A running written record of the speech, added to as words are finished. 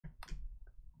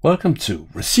Welcome to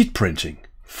Receipt Printing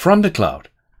from the Cloud,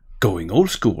 going old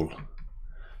school.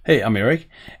 Hey, I'm Erik,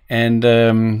 and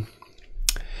in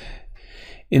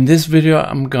this video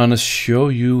I'm gonna show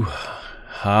you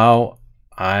how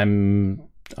I'm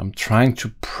trying to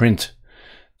print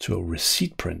to a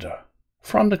receipt printer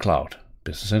from the cloud,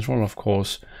 Business Central, of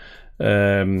course,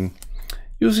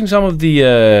 using some of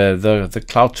the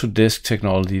cloud to disk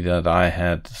technology that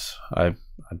I've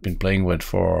been playing with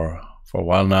for a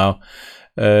while now.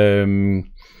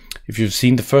 If you've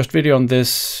seen the first video on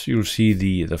this, you'll see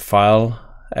the file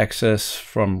access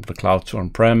from the cloud to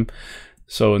on-prem.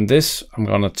 So in this, I'm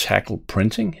going to tackle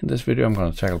printing. In this video, I'm going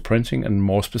to tackle printing, and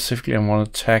more specifically, I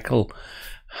want to tackle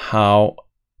how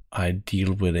I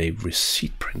deal with a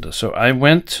receipt printer. So I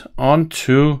went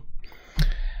onto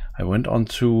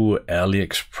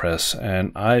AliExpress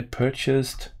and I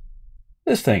purchased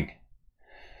this thing.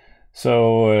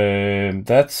 So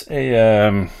that's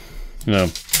a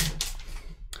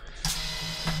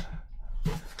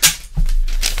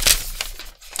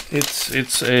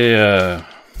it's a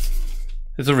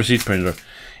receipt printer.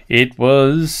 It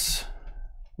was,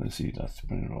 let's see, that's the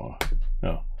printer,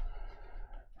 no,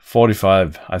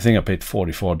 45. I think I paid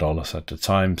 $44 at the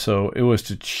time. So it was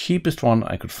the cheapest one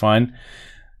I could find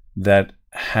that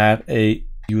had a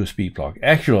USB plug.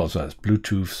 Actually also has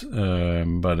Bluetooth,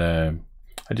 but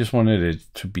I just wanted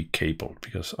it to be cabled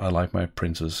because I like my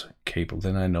printers cabled.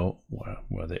 Then I know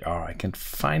where they are. I can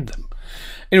find them.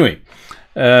 Anyway,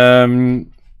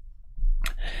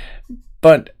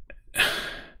 but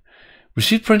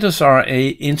receipt printers are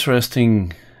an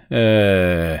interesting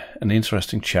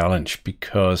challenge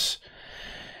because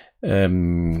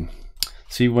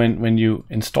see, when you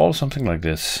install something like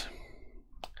this.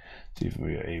 I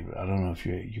don't know if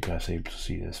you guys are able to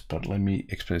see this, but let me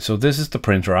explain. So this is the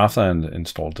printer after I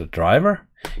installed the driver.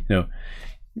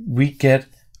 We get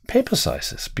paper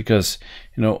sizes because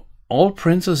all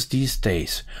printers these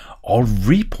days, all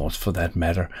reports for that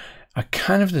matter, are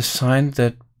kind of designed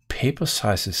that paper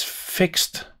size is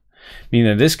fixed. I mean,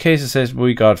 in this case, it says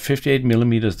we got 58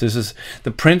 millimeters. This is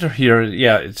the printer here.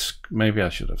 Yeah, it's, maybe I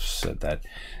should have said that.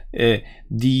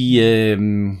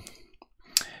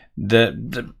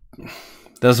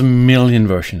 There's a million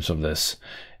versions of this.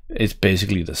 It's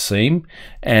basically the same,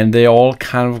 and they all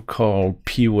kind of called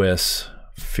POS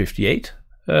 58,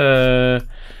 and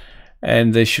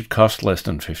they should cost less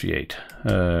than 58.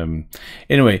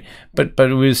 Anyway, but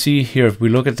we'll see here, if we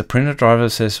look at the printer driver,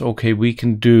 it says, okay, we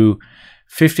can do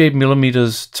 58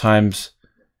 millimeters times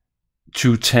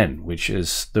 210, which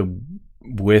is the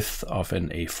width of an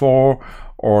A4,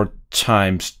 or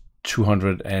times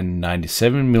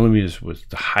 297 millimeters with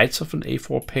the height of an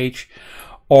A4 page,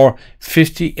 or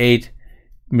 58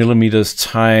 millimeters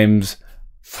times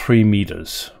 3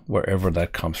 meters, wherever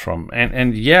that comes from.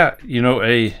 And yeah,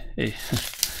 a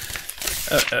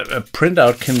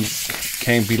printout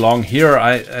can belong here.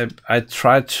 I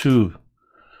tried to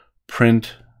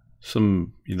print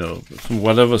some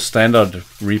whatever standard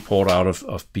report out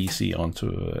of BC onto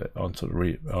the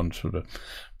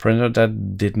printer.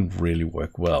 That didn't really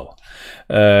work well.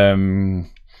 The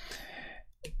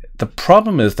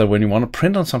problem is that when you want to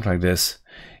print on something like this,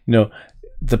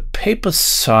 the paper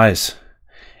size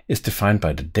is defined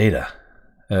by the data.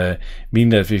 Meaning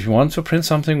that if you want to print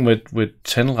something with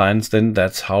 10 lines, then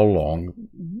that's how long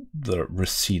the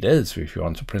receipt is. If you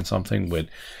want to print something with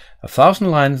 1,000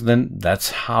 lines, then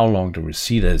that's how long the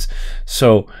receipt is.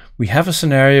 So we have a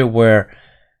scenario where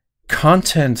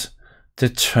content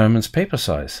determines paper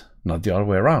size, not the other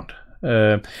way around.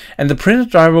 And the printer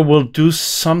driver will do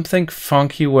something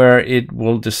funky where it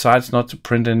will decide not to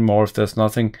print anymore if there's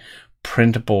nothing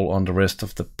printable on the rest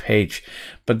of the page.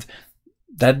 But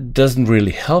that doesn't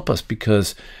really help us,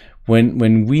 because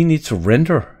when we need to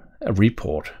render a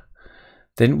report,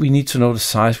 then we need to know the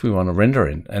size we want to render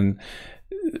in. And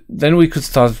then we could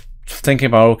start thinking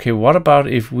about, okay, what about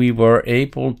if we were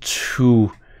able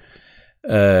to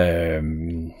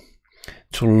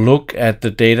look at the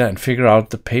data and figure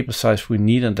out the paper size we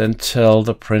need, and then tell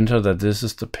the printer that this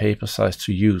is the paper size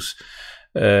to use,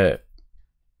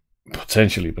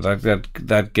 potentially. But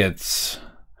that gets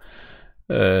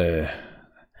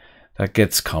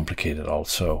complicated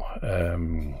also.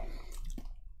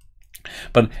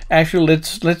 But actually,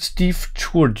 let's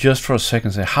detour just for a second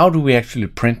and say, how do we actually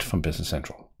print from Business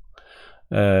Central?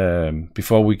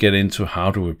 Before we get into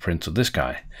how do we print to this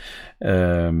guy.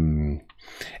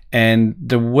 And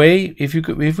the way, if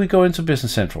we go into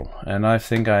Business Central, and I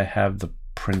think I have the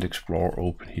Print Explorer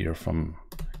open here from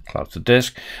Cloud to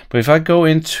Disk, but if I go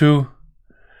into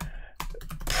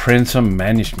Printer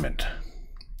Management,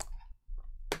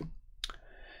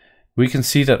 we can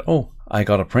see that, oh, I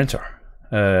got a printer.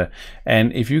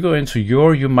 And if you go into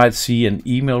you might see an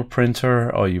email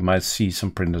printer, or you might see some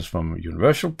printers from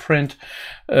Universal Print.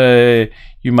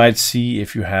 You might see,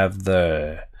 if you have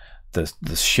the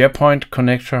SharePoint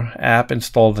connector app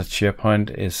installed, that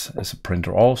SharePoint is a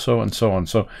printer also, and so on.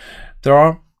 So there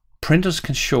are printers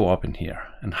can show up in here.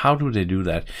 And how do they do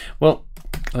that? Well,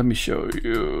 let me show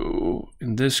you.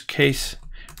 In this case,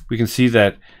 we can see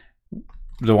that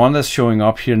the one that's showing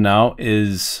up here now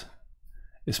is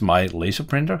my laser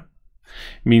printer,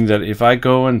 meaning that if I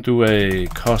go and do a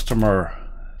customer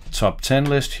top 10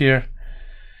 list here,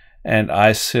 and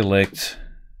I select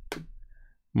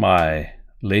my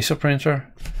laser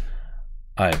printer,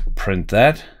 I print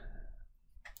that.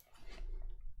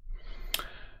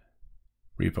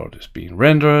 Report is being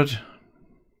rendered.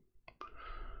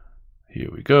 Here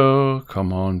we go.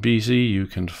 Come on, BC, you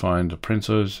can find the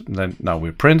printers. Then now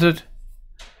we're printed.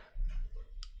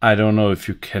 I don't know if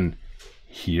you can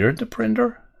hear the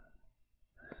printer,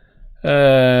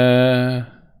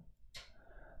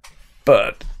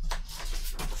 but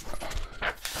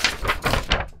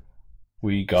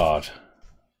we got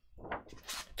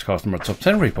customer top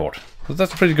 10 report, so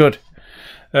that's pretty good.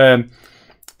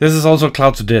 This is also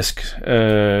cloud to disk,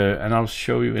 and I'll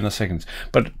show you in a second.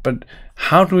 But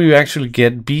how do you actually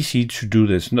get BC to do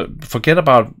this? No, forget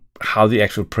about how the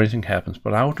actual printing happens,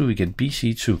 but how do we get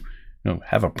BC to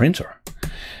have a printer?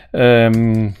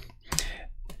 There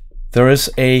is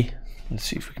a, let's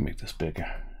see if we can make this bigger.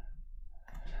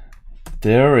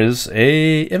 There is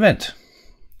a event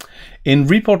in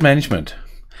report management.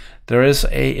 There is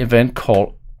a event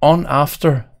called on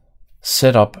after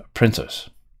setup printers,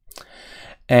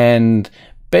 and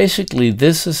basically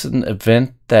this is an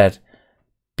event that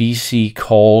BC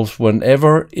calls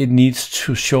whenever it needs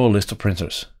to show a list of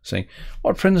printers, saying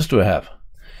what printers do I have.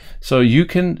 So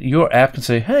your app can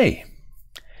say, hey,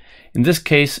 in this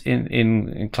case,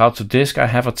 in Cloud to Disk, I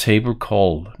have a table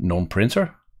called known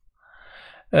printer.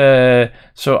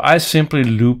 So I simply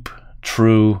loop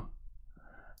through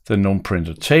the known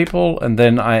printer table, and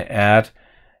then I add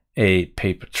a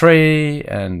paper tray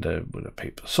and with a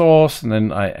paper source, and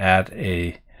then I add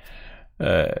a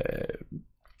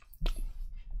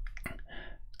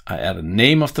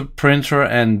name of the printer,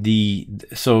 and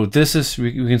so this is,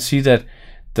 we can see that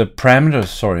the parameters,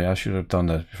 sorry, I should have done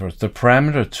that before. The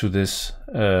parameter to this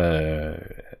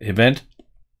event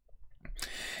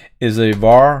is a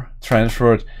var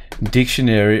transferred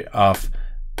dictionary of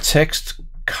text,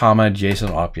 JSON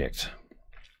object,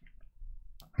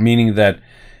 meaning that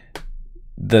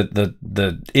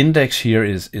the index here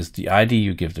is the ID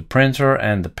you give the printer,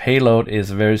 and the payload is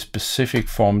a very specific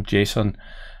form JSON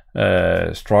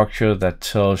structure that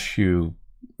tells you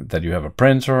that you have a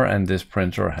printer, and this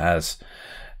printer has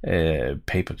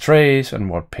paper trays, and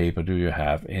what paper do you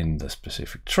have in the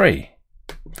specific tray.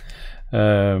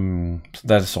 So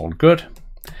that is all good,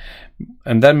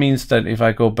 and that means that if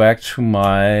I go back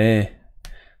to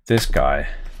this guy,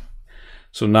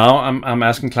 so now I'm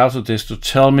asking Cloud to Disk to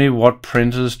tell me what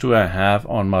printers do I have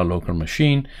on my local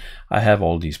machine. I have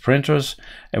all these printers,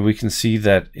 and we can see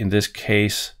that in this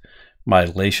case my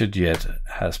LaserJet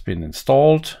has been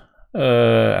installed,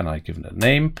 and I give it a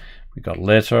name. We got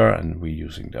letter, and we're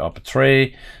using the upper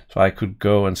tray. So I could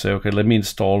go and say, okay, let me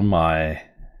install my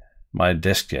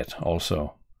DeskJet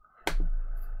also,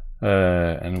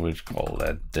 and we'll call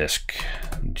that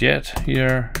DeskJet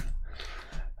here.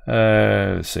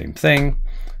 Same thing.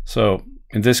 So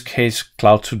in this case,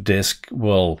 Cloud to Disk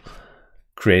will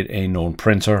create a known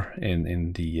printer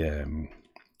in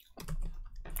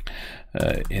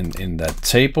that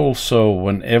table. So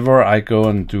whenever I go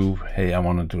and do, hey, I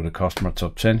want to do the customer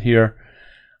top 10 here,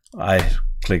 I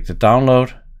click the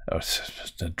download, or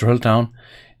the drill down.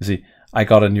 You see, I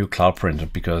got a new cloud printer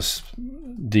because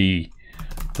the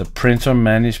printer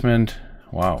management,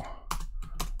 wow,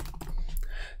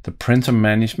 the printer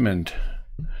management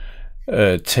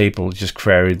table just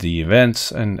queried the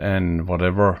events, and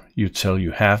whatever util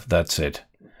you have, that's it.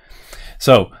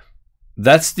 So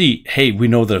that's the, hey, we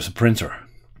know there's a printer.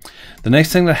 The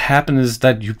next thing that happens is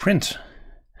that you print.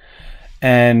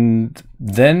 And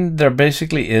then there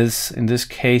basically is, in this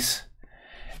case,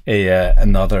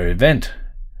 another event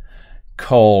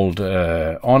called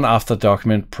on after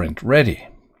document print ready,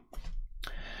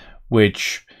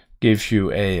 which gives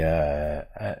you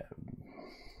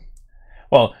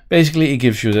well, basically it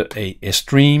gives you a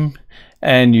stream,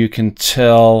 and you can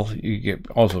tell, you get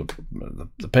also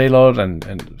the payload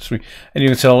and stream, and you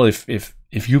can tell if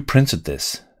you printed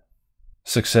this.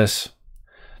 Success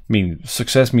means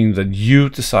that you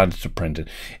decided to print it.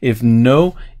 If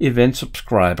no event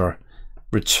subscriber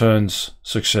returns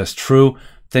success true,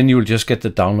 then you will just get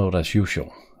the download as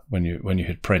usual when you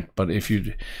hit print. But if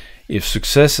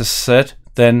success is set,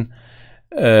 then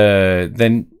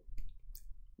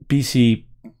BC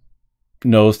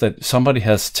knows that somebody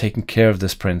has taken care of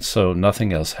this print, so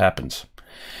nothing else happens.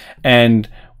 And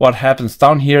what happens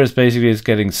down here is basically it's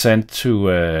getting sent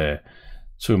to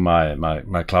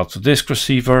my cloud to disk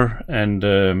receiver, and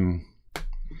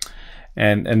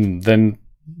then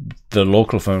the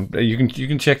local phone. You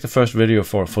can check the first video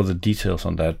for the details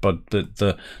on that. But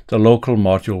the local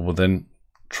module will then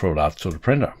throw it out to the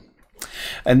printer,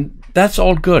 and that's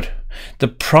all good. The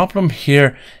problem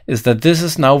here is that this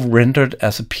is now rendered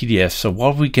as a PDF. So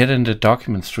what we get in the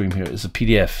document stream here is a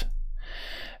PDF,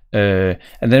 and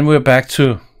then we're back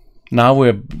to, now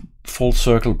we're full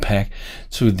circle back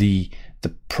to the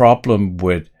problem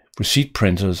with receipt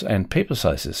printers and paper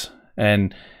sizes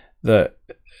and the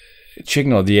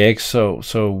chicken or the egg. So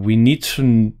we need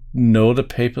to know the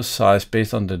paper size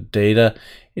based on the data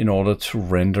in order to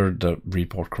render the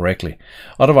report correctly.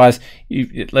 Otherwise,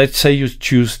 let's say you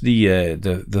choose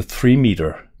the 3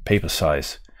 meter paper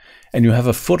size and you have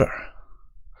a footer.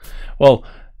 Well,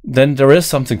 then there is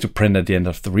something to print at the end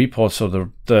of the report. So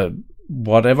the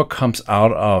whatever comes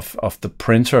out of the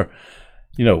printer,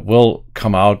 will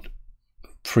come out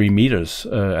 3 meters,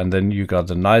 and then you got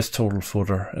the nice total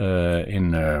footer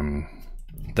in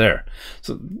there.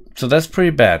 So that's pretty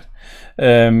bad.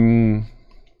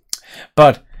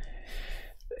 But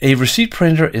a receipt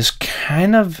printer is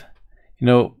kind of,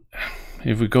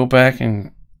 if we go back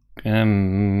and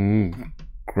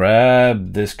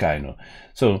grab this guy,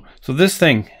 so this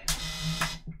thing,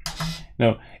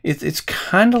 it's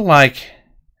kind of like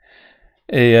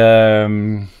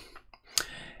a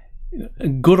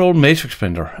good old matrix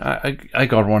printer. I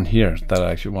got one here that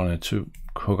I actually wanted to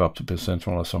hook up to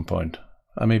BusinessCentral at some point.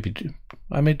 I may do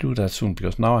that soon,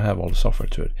 because now I have all the software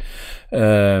to it.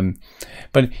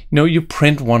 But you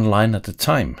print one line at a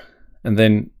time, and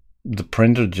then the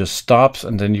printer just stops,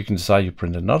 and then you can decide you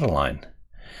print another line.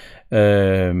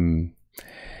 And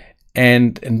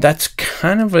that's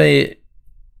kind of an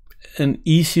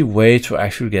easy way to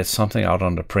actually get something out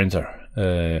on the printer.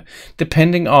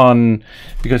 Depending on,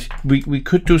 because we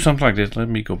could do something like this. Let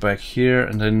me go back here,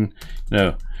 and then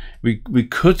we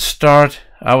could start.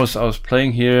 I was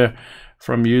playing here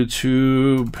from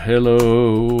YouTube.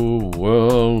 Hello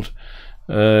world,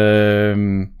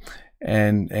 and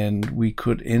we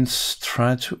could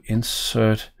try to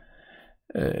insert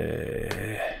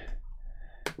an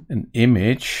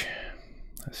image.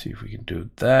 Let's see if we can do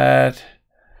that.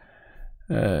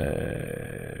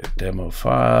 Demo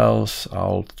files.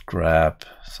 I'll grab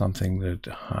something with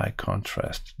high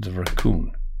contrast, the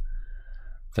raccoon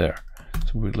there.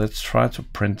 So let's try to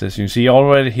print this. You see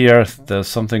already here there's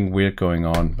something weird going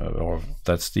on, or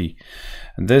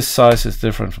and this size is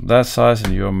different from that size,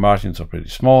 and your margins are pretty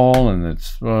small, and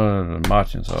it's the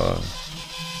margins are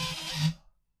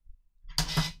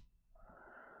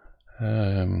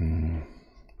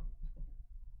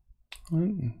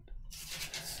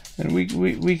and we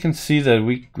can see that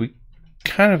we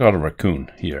kind of got a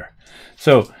raccoon here.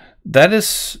 So that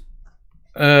is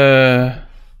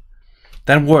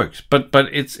that works, but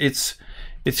it's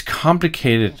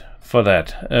complicated for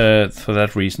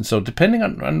that reason. So depending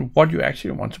on what you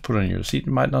actually want to put on your receipt,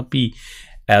 it might not be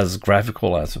as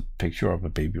graphical as a picture of a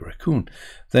baby raccoon.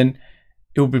 Then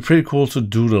it would be pretty cool to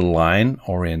do the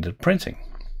line-oriented printing.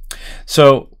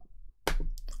 So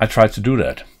I tried to do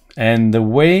that, and the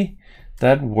way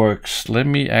that works, let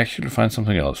me actually find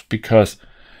something else, because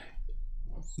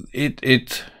let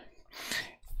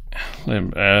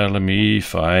me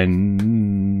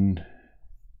find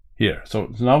here.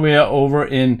 So now we are over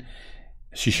in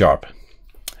C#,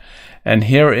 and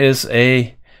here is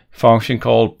a function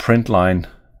called printline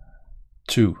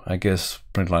 2. I guess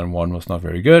printline 1 was not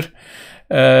very good.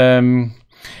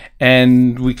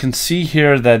 And we can see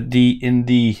here that in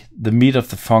the meat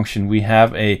of the function we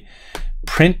have a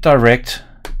print direct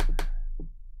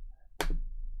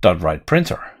 .write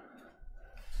printer.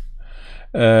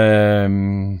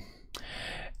 And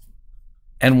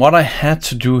what I had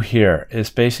to do here is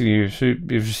basically, if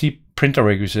you see print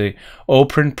direct, we say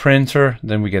open printer,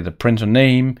 then we get the printer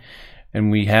name,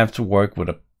 and we have to work with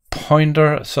a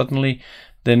pointer suddenly.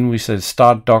 Then we say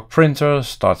start doc printer,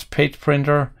 starts page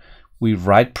printer, we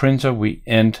write printer, we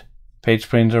end page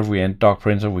printer, we end doc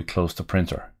printer, we close the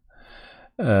printer.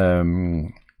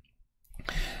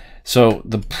 So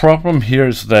the problem here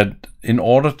is that in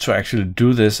order to actually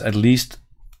do this, at least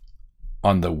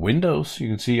on the Windows, you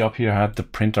can see up here I have the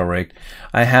print direct.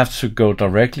 I have to go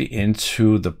directly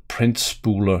into the print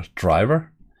spooler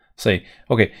driver. say,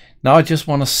 okay, now I just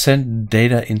want to send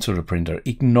data into the printer.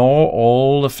 Ignore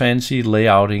all the fancy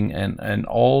layouting and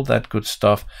all that good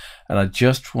stuff. And I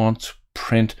just want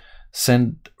to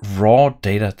send raw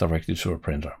data directly to a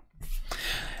printer.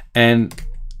 And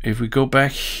if we go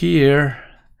back here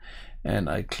and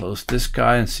I close this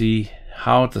guy and see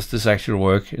how does this actually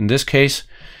work. In this case,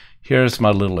 here's my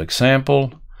little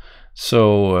example.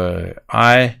 So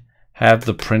I have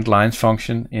the print lines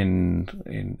function in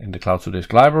the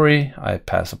Cloud2Disk library. I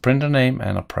pass a printer name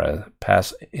and I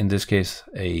pass, in this case,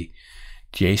 a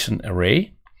JSON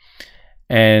array.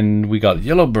 And we got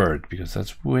Yellow Bird because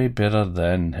that's way better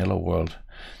than Hello World.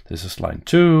 This is line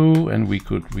 2, and we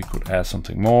could add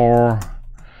something more.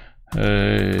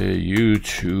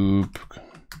 YouTube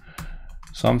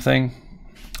something.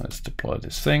 Let's deploy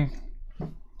this thing.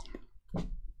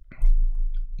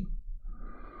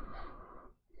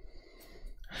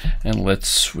 And let's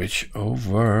switch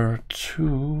over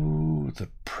to the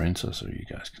printer so you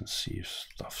guys can see if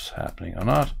stuff's happening or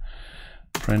not.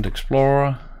 Print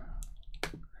Explorer.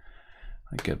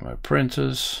 I get my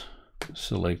printers,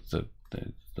 select the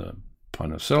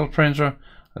point of sale printer.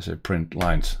 I say print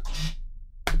lines.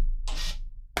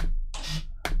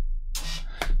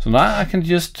 So now I can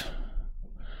just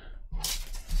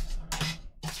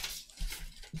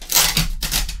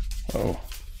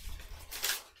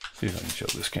see if I can show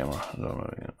this camera. I don't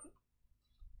know.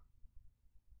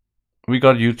 We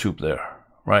got YouTube there,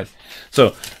 right?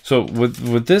 So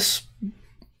with this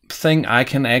thing, I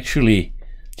can actually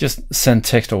just send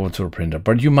text over to a printer.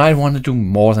 But you might want to do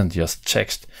more than just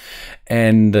text,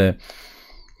 and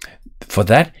for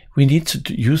that we need to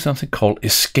use something called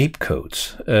escape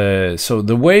codes. So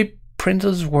the way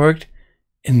printers worked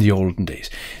in the olden days,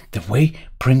 the way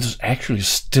printers actually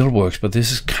still works, but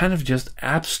this is kind of just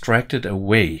abstracted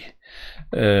away.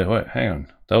 Wait, hang on,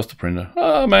 that was the printer.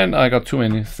 Oh man, I got too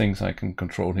many things I can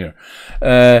control here.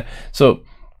 So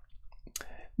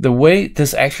the way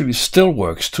this actually still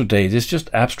works today, this just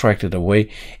abstracted away,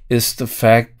 is the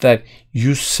fact that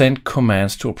you send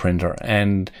commands to a printer,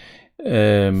 and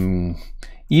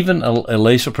even a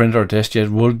laser printer or DeskJet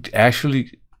will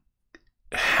actually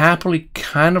happily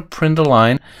kind of print a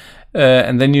line,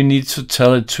 and then you need to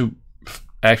tell it to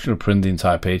actually print the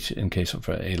entire page in case of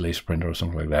a laser printer or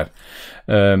something like that.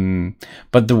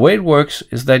 But the way it works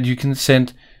is that you can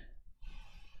send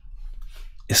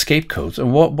escape codes.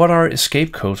 And what are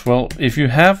escape codes? Well, if you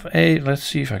have a, let's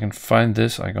see if I can find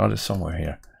this. I got it somewhere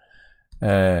here.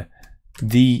 There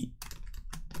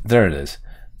it is.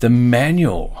 The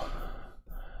manual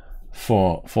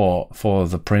for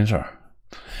the printer.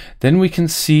 Then we can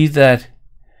see that.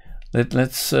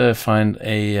 Let's find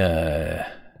a.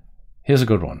 Here's a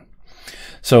good one.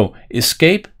 So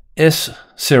escape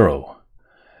S0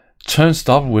 turns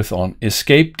double width on.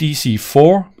 Escape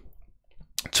DC4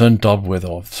 turn double width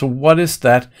off. So what is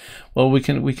that? Well, we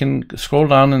can scroll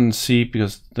down and see,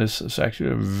 because this is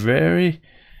actually a very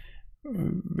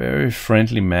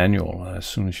friendly manual as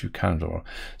soon as you count it all.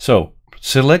 So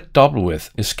select double width.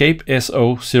 Escape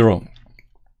SO0.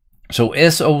 So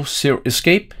SO0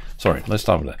 escape. Sorry, let's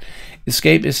start with that.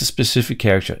 Escape is a specific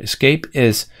character. Escape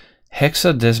is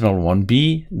hexadecimal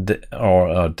 1B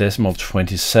or decimal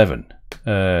 27.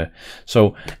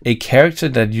 So a character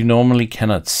that you normally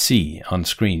cannot see on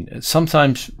screen.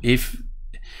 Sometimes if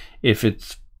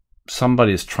it's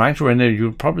somebody is trying to render,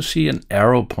 you'll probably see an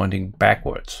arrow pointing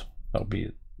backwards. That'll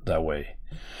be that way.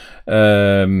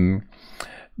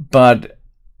 But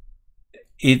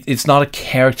it's not a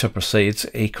character per se, it's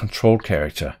a control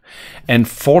character. And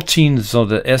 14, so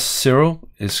the S0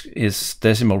 is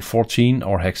decimal 14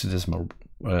 or hexadecimal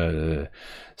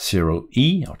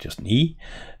 0E, or just an E.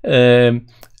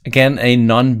 Again, a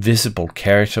non-visible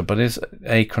character, but it's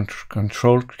a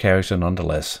control character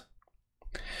nonetheless.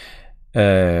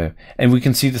 And we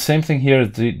can see the same thing here.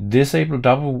 The disabled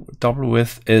double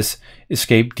width is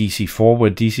escape DC4,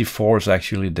 where DC4 is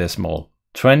actually decimal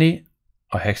 20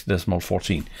 or hexadecimal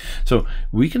 14. So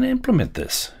we can implement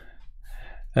this.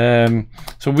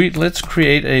 So let's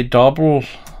create a double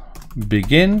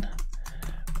begin,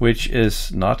 which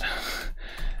is not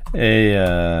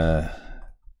a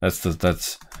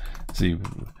that's see,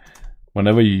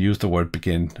 whenever you use the word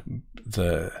begin,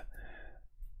 the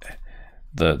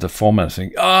format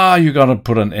thing, you gotta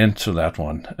put an end to that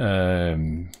one.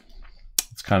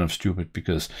 It's kind of stupid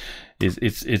because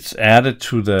it's added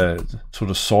to the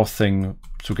source thing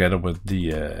together with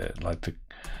the like the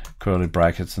curly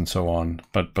brackets and so on.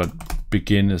 But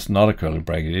begin is not a curly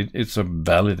bracket. It's a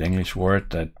valid English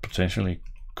word that potentially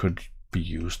could be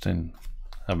used in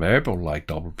a variable like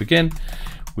double begin.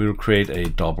 We'll create a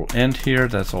double end here.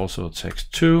 That's also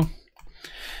text 2.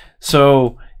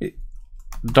 So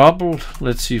double,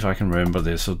 let's see if I can remember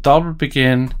this. So double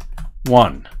begin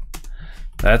 1.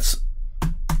 That's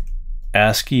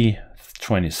ASCII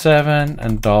 27,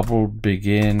 and double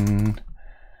begin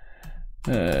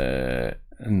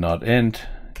not end,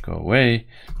 go away.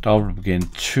 Double begin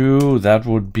 2, that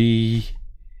would be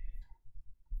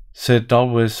set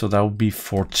double width, so that would be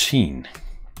 14.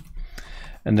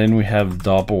 And then we have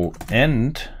double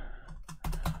end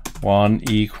 1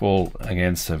 equal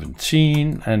again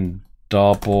 17, and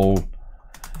double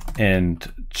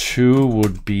end 2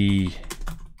 would be,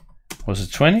 was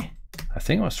it 20? I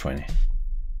think it was 20.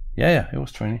 Yeah, it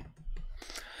was 20.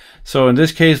 So in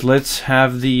this case, let's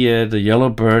have the yellow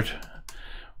bird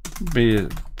be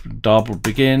double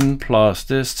begin plus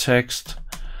this text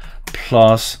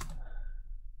plus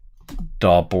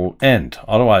double end.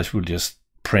 Otherwise, we'll just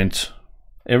print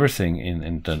everything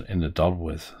in the double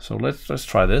width. So let's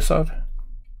try this out.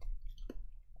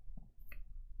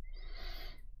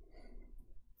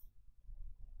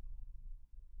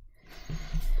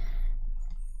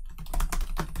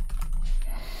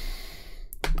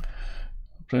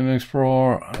 Print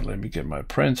Explorer. Let me get my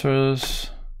printers.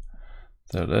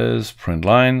 There it is. Print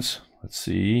lines. Let's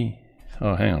see.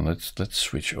 Oh, hang on. Let's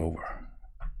switch over.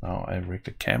 Now I rigged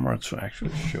the camera to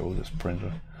actually show this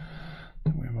printer.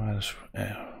 We might as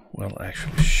well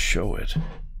actually show it.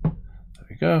 There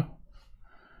we go.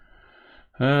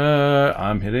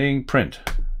 I'm hitting print.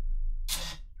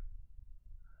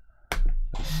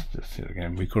 Let's just hit it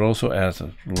again. We could also add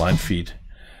a line feed,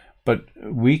 but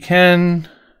we can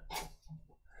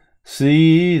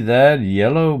see that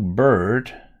yellow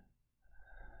bird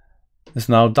is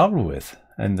now double width,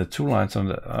 and the 2 lines on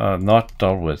the are not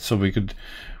double width. So we could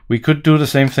do the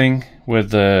same thing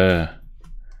with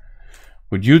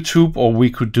YouTube, or we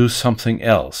could do something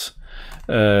else.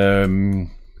 And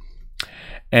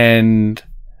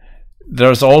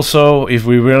there's also, if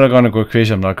we really going to go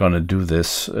crazy, I'm not going to do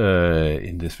this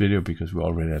in this video because we're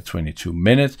already at 22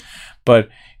 minutes, but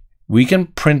we can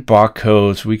print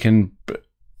barcodes. We can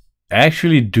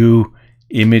actually do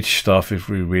image stuff if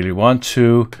we really want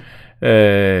to.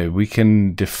 We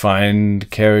can define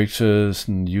characters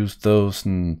and use those,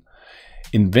 and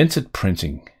invented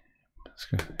printing,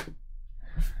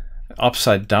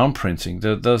 upside down printing.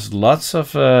 There's lots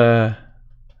of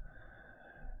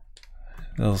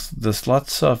there's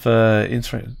lots of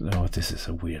interest. Oh, this is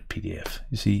a weird PDF.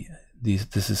 You see,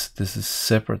 this is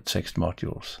separate text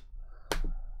modules.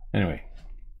 Anyway.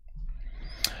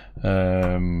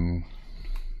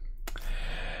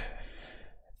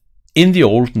 In the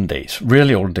olden days,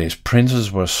 really olden days,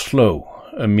 printers were slow,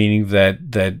 meaning that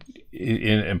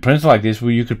in printers like this,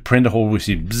 where you could print a whole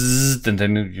receipt, bzzz, and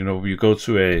then you go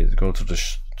to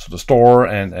the store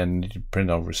and you print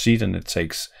out a receipt, and it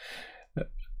takes a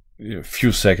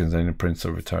few seconds, and it prints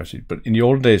the return receipt. But in the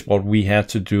old days, what we had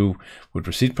to do with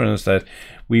receipt printers, that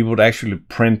we would actually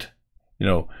print,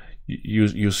 I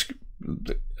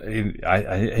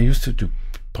used to do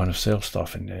point of sale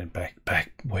stuff in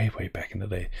way back in the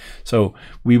day. So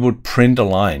we would print a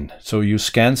line. So you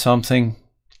scan something,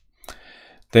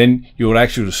 then you would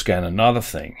actually scan another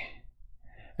thing,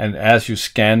 and as you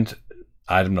scanned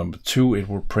item number 2, it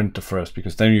will print the first,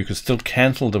 because then you could still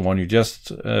cancel the one you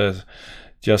just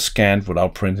scanned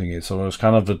without printing it. So it was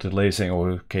kind of the delay, saying, oh,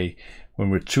 okay, when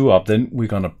we're 2 up, then we're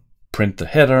gonna print the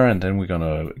header, and then we're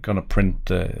gonna print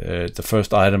the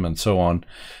first item, and so on.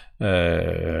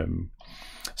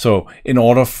 So in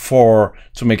order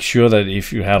to make sure that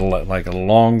if you had like a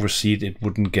long receipt, you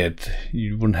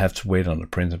wouldn't have to wait on the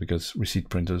printer, because receipt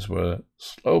printers were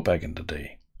slow back in the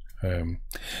day.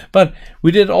 But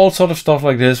we did all sort of stuff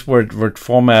like this, where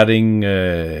formatting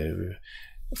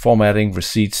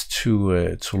receipts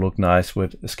to look nice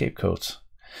with escape codes.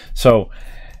 So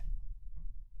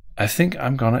I think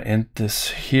I'm gonna end this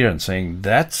here and saying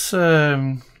that's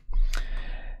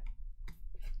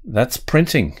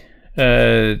printing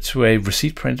to a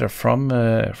receipt printer from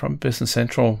Business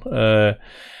Central.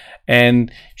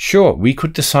 And sure, we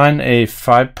could design a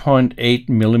 5.8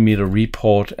 millimeter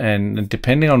report, and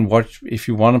depending on if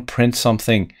you want to print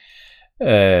something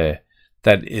that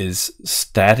is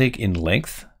static in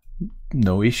length,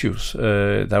 no issues.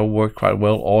 That will work quite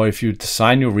well. Or if you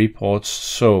design your reports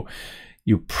so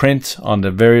you print on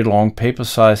the very long paper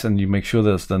size, and you make sure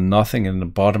there's nothing in the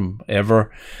bottom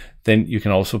ever, then you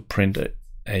can also print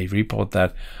a report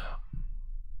that,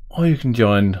 or you can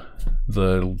join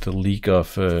the league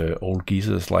of old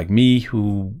geezers like me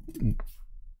who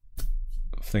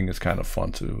think it's kind of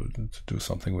fun to do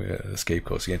something with escape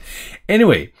codes again.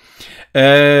 Anyway,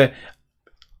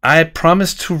 I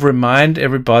promise to remind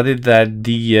everybody that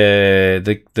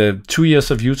the 2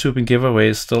 years of YouTube and giveaway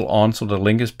is still on, so the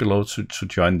link is below to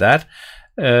join that.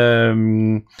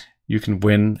 You can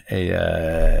win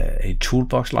a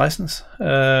Toolbox license,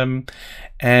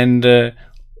 and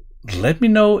let me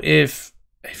know if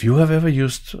you have ever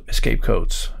used escape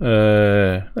codes.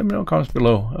 Let me know in the comments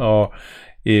below,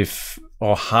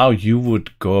 or how you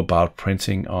would go about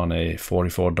printing on a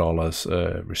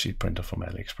 $44 receipt printer from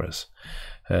AliExpress.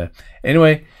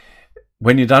 Anyway,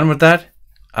 when you're done with that,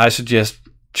 I suggest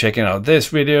checking out this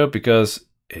video because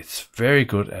it's very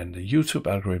good and the YouTube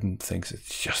algorithm thinks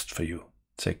it's just for you.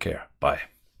 Take care. Bye.